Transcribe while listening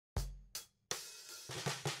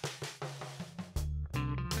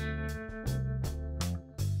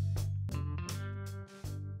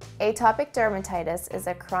Atopic dermatitis is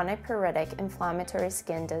a chronic pruritic inflammatory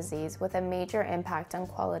skin disease with a major impact on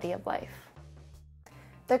quality of life.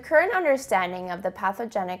 The current understanding of the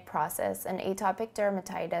pathogenic process in atopic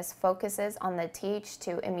dermatitis focuses on the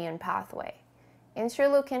Th2 immune pathway.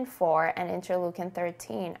 Interleukin 4 and interleukin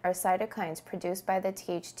 13 are cytokines produced by the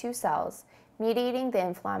Th2 cells, mediating the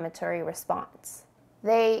inflammatory response.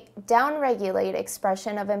 They downregulate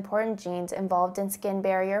expression of important genes involved in skin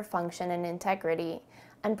barrier function and integrity,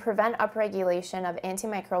 and prevent upregulation of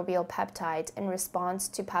antimicrobial peptides in response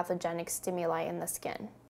to pathogenic stimuli in the skin.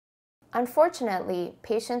 Unfortunately,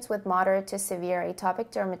 patients with moderate to severe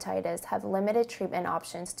atopic dermatitis have limited treatment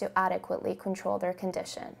options to adequately control their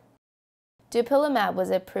condition. Dupilumab was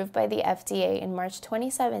approved by the FDA in March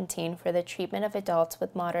 2017 for the treatment of adults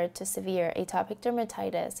with moderate to severe atopic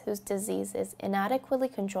dermatitis whose disease is inadequately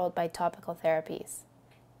controlled by topical therapies.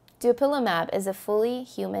 Dupilumab is a fully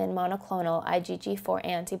human monoclonal IgG4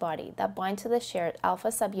 antibody that binds to the shared alpha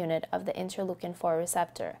subunit of the interleukin 4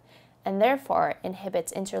 receptor, and therefore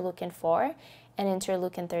inhibits interleukin 4 and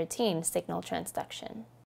interleukin 13 signal transduction.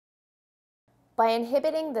 By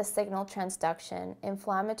inhibiting the signal transduction,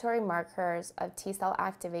 inflammatory markers of T-cell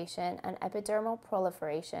activation and epidermal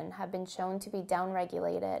proliferation have been shown to be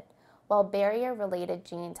downregulated, while barrier-related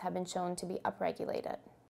genes have been shown to be upregulated.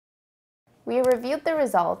 We reviewed the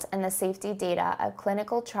results and the safety data of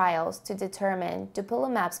clinical trials to determine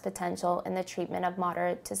Dupilumab's potential in the treatment of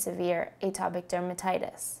moderate to severe atopic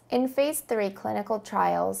dermatitis. In Phase 3 clinical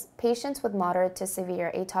trials, patients with moderate to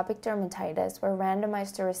severe atopic dermatitis were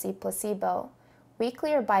randomized to receive placebo,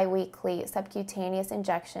 weekly or biweekly subcutaneous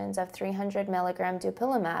injections of 300 mg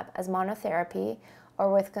Dupilumab as monotherapy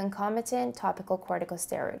or with concomitant topical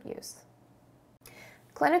corticosteroid use.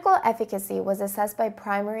 Clinical efficacy was assessed by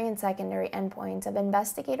primary and secondary endpoints of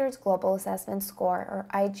Investigators' Global Assessment Score, or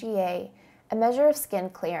IGA, a measure of skin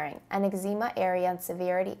clearing, and Eczema Area and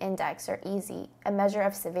Severity Index, or EASI, a measure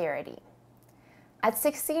of severity. At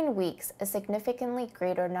 16 weeks, a significantly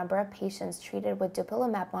greater number of patients treated with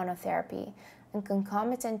Dupilumab monotherapy and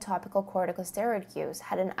concomitant topical corticosteroid use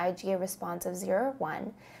had an IGA response of 0 or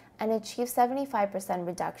 1 and achieved 75%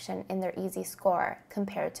 reduction in their EASI score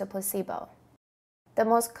compared to placebo. The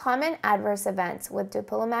most common adverse events with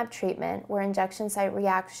Dupilumab treatment were injection site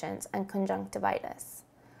reactions and conjunctivitis.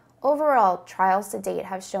 Overall, trials to date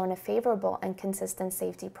have shown a favorable and consistent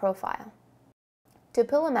safety profile.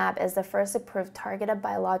 Dupilumab is the first approved targeted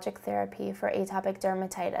biologic therapy for atopic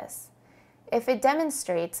dermatitis. If it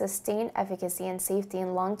demonstrates sustained efficacy and safety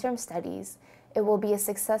in long-term studies, it will be a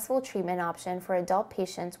successful treatment option for adult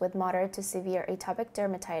patients with moderate to severe atopic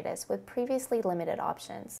dermatitis with previously limited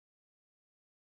options.